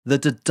The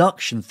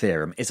deduction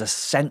theorem is a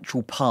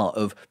central part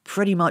of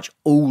pretty much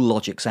all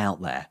logics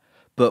out there.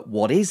 But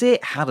what is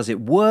it? How does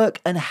it work?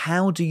 And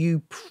how do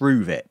you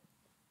prove it?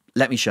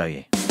 Let me show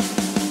you.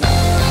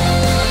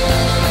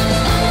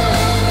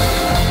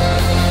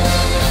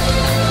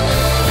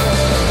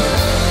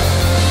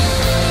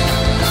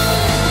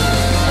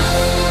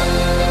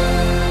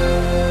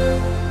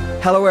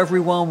 Hello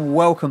everyone,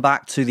 welcome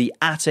back to the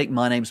Attic.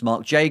 My name's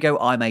Mark Jago.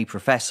 I'm a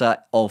professor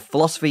of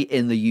philosophy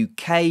in the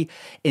UK.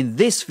 In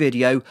this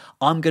video,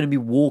 I'm going to be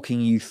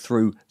walking you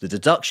through the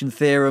deduction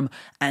theorem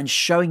and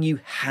showing you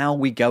how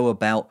we go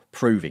about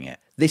proving it.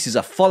 This is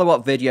a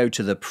follow-up video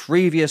to the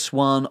previous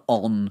one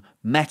on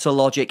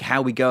MetaLogic,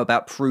 how we go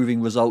about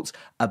proving results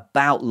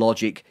about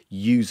logic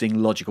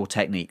using logical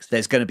techniques.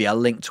 There's going to be a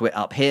link to it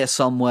up here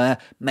somewhere.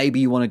 Maybe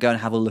you want to go and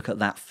have a look at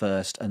that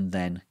first and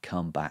then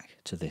come back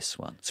to this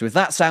one. So if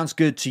that sounds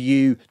good to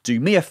you, do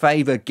me a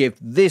favor, give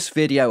this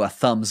video a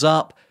thumbs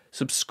up,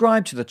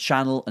 subscribe to the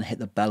channel and hit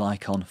the bell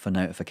icon for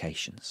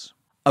notifications.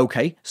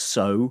 Okay,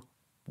 so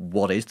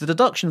what is the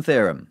deduction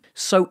theorem?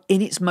 So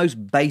in its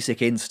most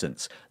basic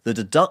instance, the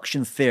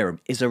deduction theorem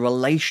is a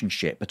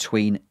relationship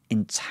between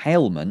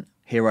entailment,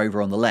 here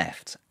over on the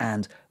left,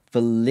 and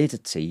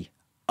validity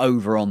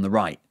over on the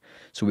right.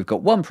 So we've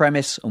got one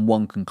premise and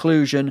one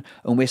conclusion,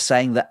 and we're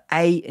saying that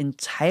A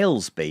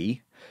entails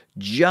B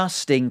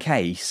just in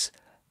case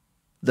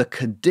the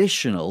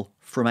conditional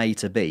from A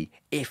to B,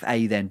 if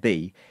A then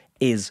B,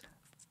 is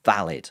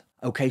valid.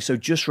 Okay, so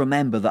just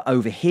remember that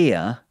over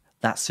here,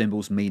 that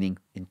symbol's meaning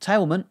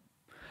entailment,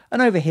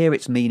 and over here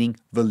it's meaning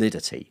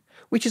validity,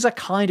 which is a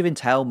kind of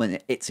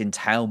entailment. It's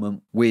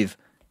entailment with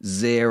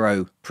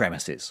zero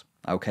premises.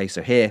 Okay,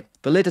 so here,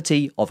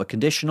 validity of a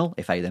conditional,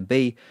 if A then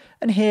B,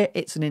 and here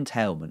it's an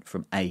entailment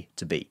from A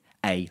to B,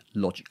 A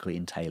logically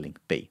entailing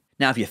B.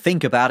 Now, if you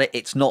think about it,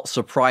 it's not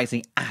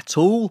surprising at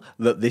all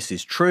that this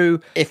is true.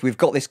 If we've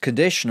got this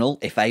conditional,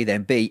 if A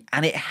then B,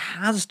 and it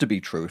has to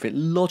be true, if it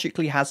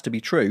logically has to be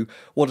true,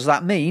 what does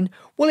that mean?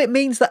 Well, it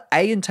means that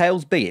A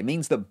entails B. It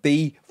means that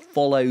B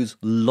follows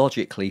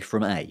logically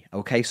from A.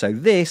 Okay, so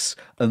this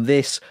and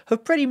this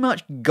have pretty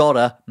much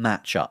gotta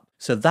match up.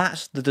 So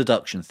that's the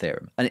deduction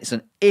theorem. And it's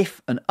an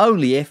if and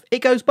only if it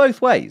goes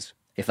both ways.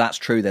 If that's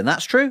true, then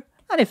that's true.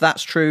 And if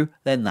that's true,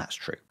 then that's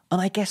true. And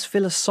I guess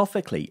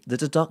philosophically, the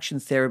deduction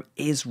theorem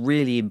is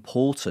really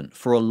important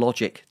for a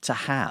logic to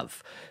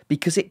have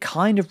because it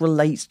kind of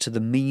relates to the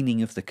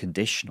meaning of the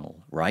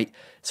conditional, right?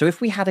 So if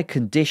we had a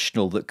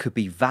conditional that could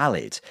be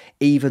valid,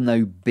 even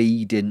though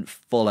B didn't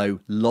follow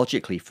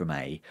logically from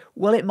A,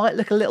 well, it might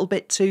look a little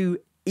bit too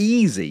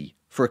easy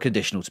for a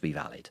conditional to be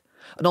valid.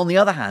 And on the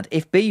other hand,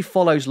 if B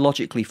follows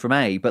logically from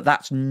A, but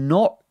that's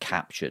not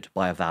captured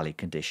by a valid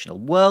conditional,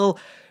 well,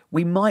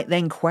 we might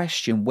then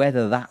question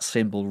whether that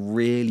symbol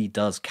really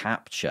does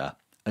capture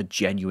a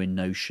genuine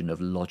notion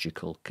of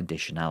logical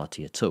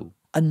conditionality at all.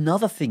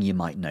 Another thing you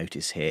might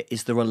notice here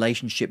is the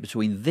relationship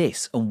between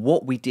this and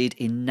what we did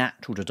in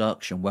natural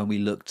deduction when we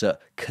looked at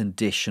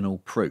conditional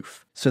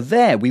proof. So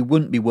there we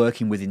wouldn't be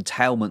working with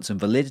entailments and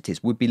validities,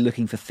 we'd be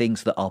looking for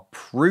things that are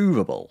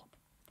provable.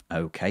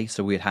 Okay,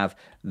 so we'd have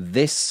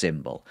this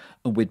symbol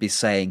and we'd be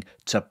saying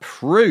to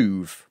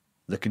prove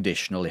the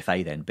conditional if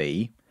A then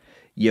B,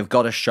 you've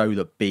got to show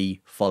that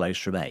B follows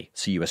from A.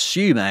 So you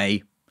assume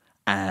A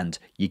and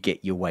you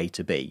get your way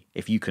to B.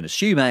 If you can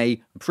assume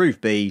A and prove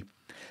B,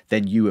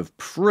 then you have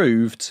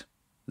proved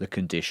the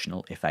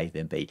conditional if A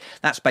then B.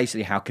 That's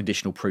basically how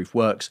conditional proof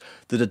works.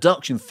 The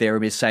deduction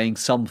theorem is saying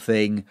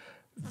something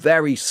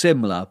very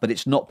similar, but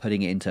it's not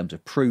putting it in terms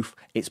of proof,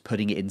 it's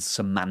putting it in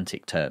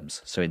semantic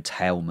terms, so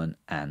entailment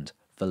and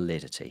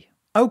validity.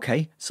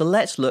 Okay, so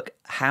let's look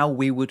how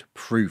we would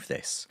prove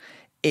this.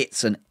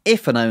 It's an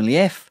if and only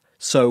if,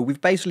 so we've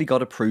basically got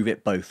to prove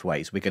it both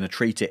ways. We're going to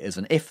treat it as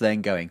an if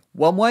then going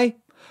one way,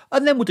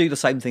 and then we'll do the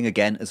same thing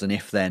again as an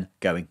if then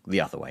going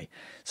the other way.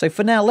 So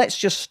for now, let's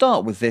just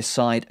start with this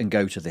side and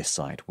go to this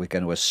side. We're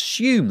going to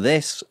assume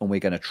this, and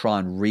we're going to try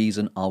and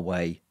reason our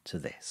way to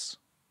this.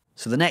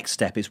 So the next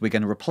step is we're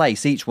going to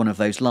replace each one of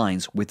those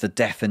lines with the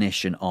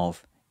definition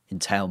of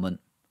entailment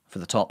for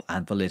the top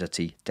and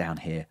validity down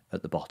here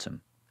at the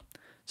bottom.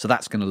 So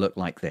that's going to look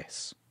like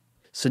this.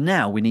 So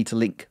now we need to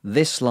link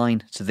this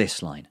line to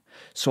this line.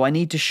 So I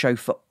need to show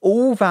for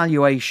all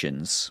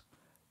valuations,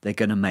 they're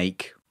going to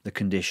make the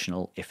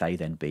conditional if A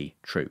then B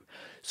true.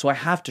 So I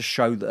have to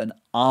show that an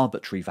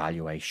arbitrary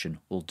valuation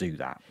will do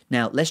that.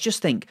 Now let's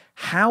just think,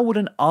 how would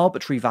an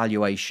arbitrary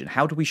valuation,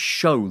 how do we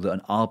show that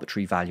an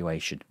arbitrary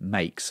valuation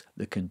makes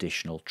the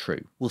conditional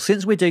true? Well,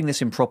 since we're doing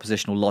this in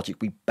propositional logic,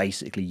 we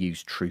basically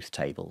use truth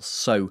tables.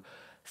 So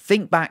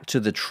think back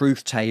to the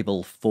truth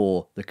table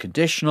for the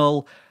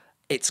conditional.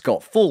 It's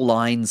got 4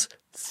 lines,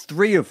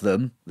 3 of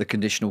them, the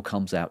conditional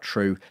comes out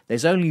true.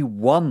 There's only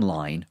 1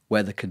 line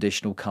where the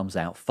conditional comes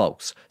out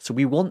false. So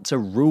we want to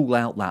rule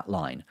out that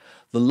line.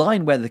 The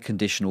line where the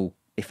conditional,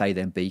 if A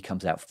then B,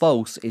 comes out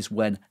false is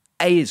when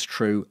A is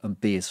true and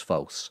B is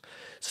false.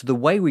 So the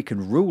way we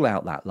can rule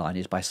out that line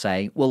is by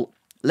saying, well,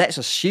 let's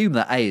assume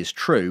that A is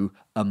true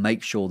and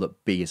make sure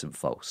that B isn't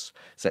false.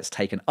 So let's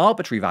take an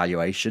arbitrary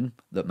valuation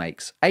that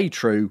makes A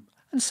true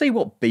and see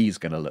what B is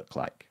going to look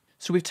like.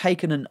 So we've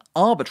taken an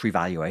arbitrary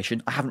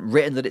valuation. I haven't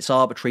written that it's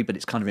arbitrary, but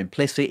it's kind of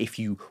implicit. If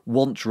you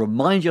want to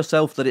remind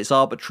yourself that it's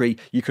arbitrary,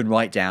 you can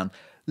write down,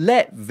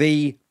 let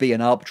V be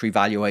an arbitrary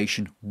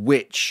valuation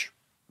which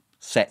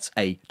sets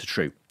A to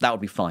true. That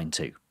would be fine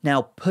too.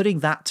 Now,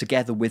 putting that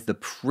together with the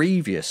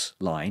previous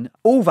line,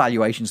 all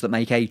valuations that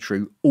make A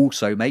true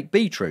also make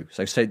B true.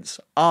 So since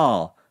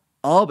our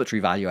arbitrary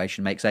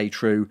valuation makes A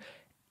true,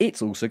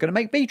 it's also going to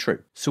make B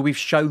true. So we've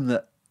shown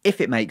that if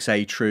it makes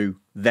A true,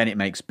 then it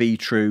makes B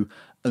true.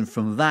 And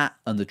from that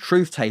and the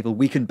truth table,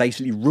 we can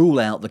basically rule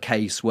out the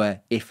case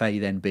where if A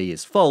then B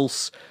is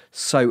false.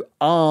 So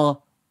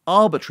our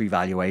arbitrary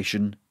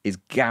valuation is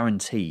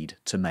guaranteed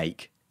to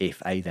make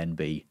if A then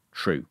B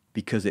true.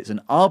 Because it's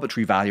an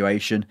arbitrary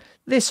valuation,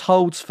 this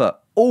holds for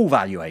all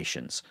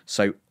valuations.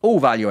 So all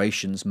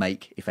valuations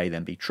make if A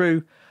then B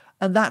true.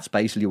 And that's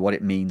basically what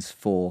it means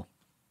for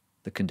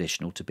the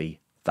conditional to be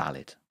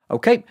valid.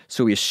 Okay,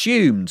 so we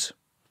assumed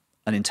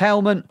an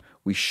entailment,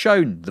 we've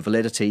shown the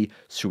validity,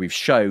 so we've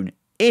shown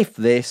if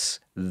this,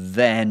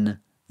 then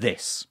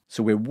this.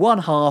 So we're one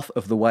half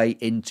of the way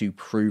into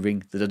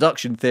proving the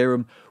deduction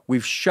theorem.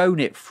 We've shown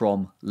it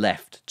from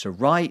left to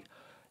right.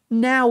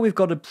 Now we've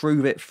got to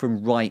prove it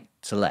from right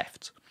to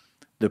left.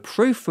 The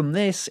proof from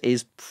this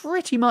is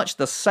pretty much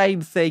the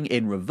same thing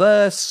in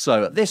reverse.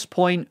 So at this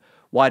point,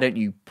 why don't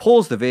you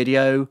pause the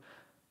video,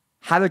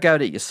 have a go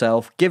at it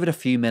yourself, give it a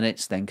few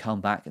minutes, then come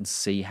back and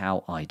see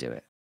how I do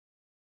it.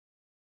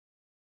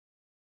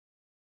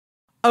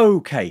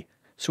 Okay,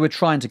 so we're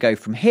trying to go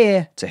from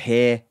here to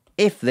here,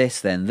 if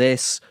this, then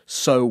this,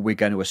 so we're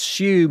going to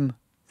assume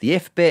the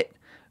if bit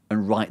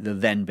and write the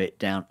then bit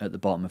down at the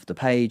bottom of the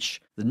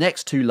page. The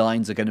next two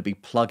lines are going to be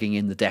plugging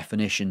in the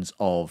definitions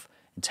of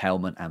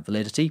entailment and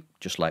validity,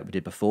 just like we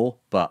did before,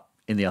 but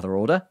in the other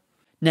order.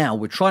 Now,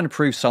 we're trying to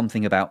prove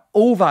something about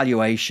all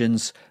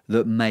valuations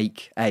that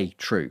make A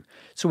true.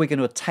 So we're going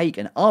to take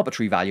an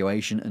arbitrary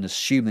valuation and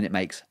assume that it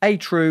makes A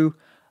true,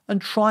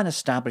 and try and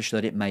establish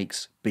that it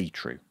makes B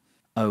true.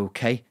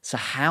 Okay, so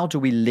how do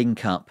we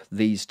link up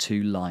these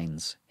two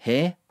lines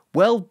here?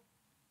 Well,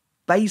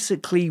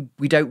 basically,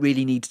 we don't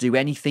really need to do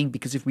anything,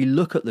 because if we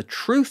look at the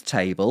truth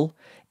table,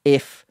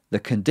 if the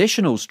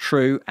conditional's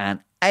true and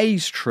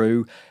A's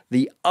true,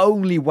 the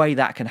only way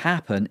that can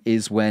happen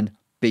is when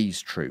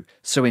B's true.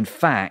 So in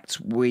fact,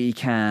 we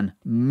can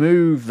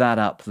move that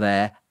up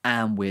there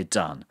and we're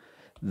done.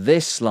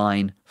 This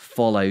line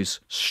follows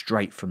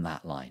straight from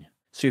that line.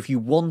 So if you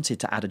wanted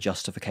to add a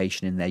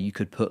justification in there, you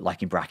could put,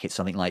 like in brackets,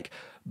 something like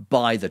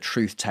by the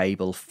truth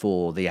table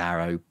for the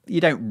arrow. You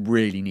don't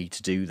really need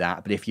to do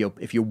that, but if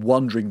you're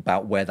wondering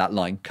about where that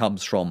line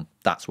comes from,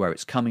 that's where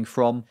it's coming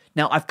from.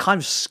 Now, I've kind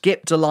of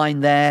skipped a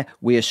line there.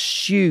 We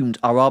assumed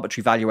our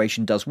arbitrary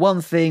valuation does one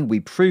thing,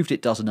 we proved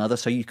it does another,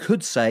 so you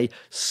could say,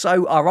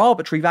 so our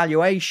arbitrary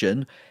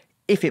valuation,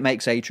 if it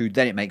makes A true,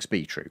 then it makes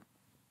B true.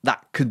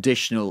 That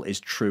conditional is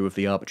true of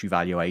the arbitrary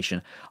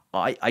valuation.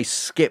 I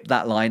skipped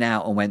that line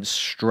out and went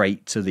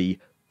straight to the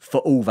for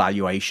all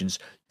valuations.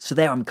 So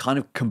there I'm kind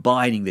of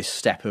combining this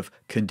step of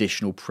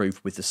conditional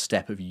proof with the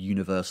step of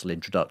universal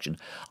introduction.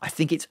 I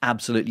think it's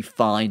absolutely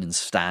fine and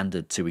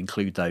standard to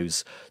include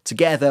those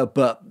together,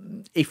 but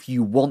if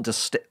you want to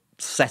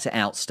set it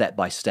out step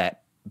by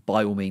step,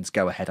 by all means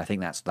go ahead. I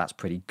think that's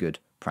pretty good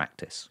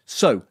practice.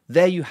 So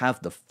there you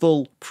have the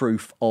full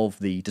proof of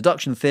the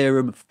deduction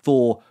theorem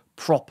for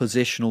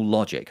propositional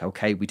logic.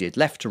 Okay, we did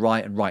left to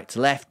right and right to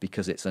left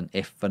because it's an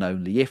if and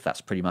only if.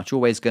 That's pretty much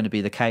always going to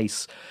be the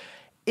case.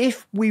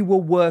 If we were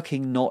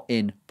working not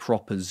in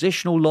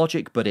propositional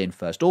logic, but in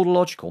first order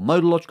logic or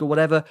modal logic or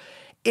whatever,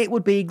 it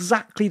would be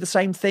exactly the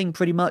same thing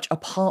pretty much,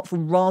 apart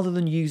from rather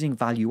than using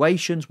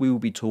valuations, we will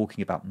be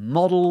talking about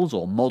models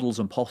or models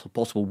and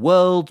possible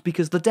worlds,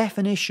 because the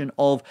definition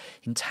of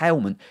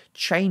entailment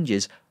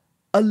changes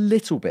a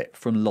little bit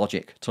from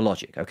logic to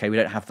logic. Okay, we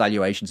don't have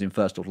valuations in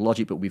first order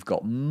logic, but we've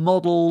got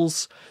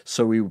models,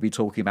 so we will be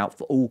talking about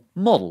for all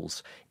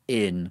models.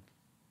 In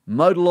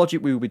modal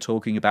logic, we will be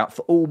talking about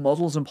for all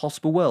models and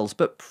possible worlds,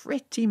 but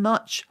pretty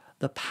much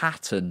the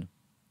pattern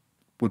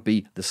would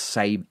be the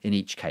same in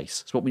each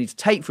case. So what we need to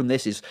take from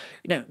this is,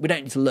 we don't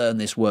need to learn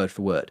this word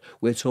for word.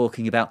 We're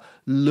talking about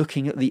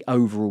looking at the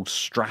overall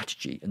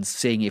strategy and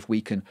seeing if we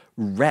can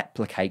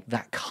replicate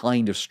that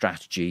kind of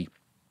strategy,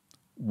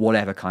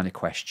 whatever kind of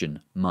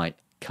question might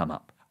come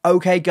up.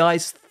 Okay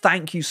guys,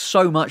 thank you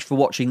so much for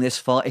watching this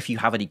far. If you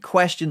have any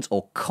questions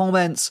or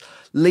comments,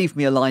 leave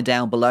me a line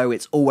down below.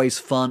 It's always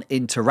fun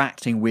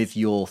interacting with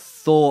your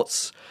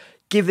thoughts.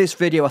 Give this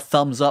video a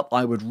thumbs up,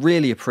 I would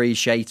really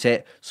appreciate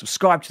it.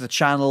 Subscribe to the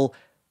channel,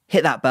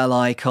 hit that bell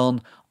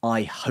icon.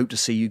 I hope to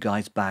see you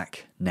guys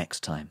back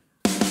next time.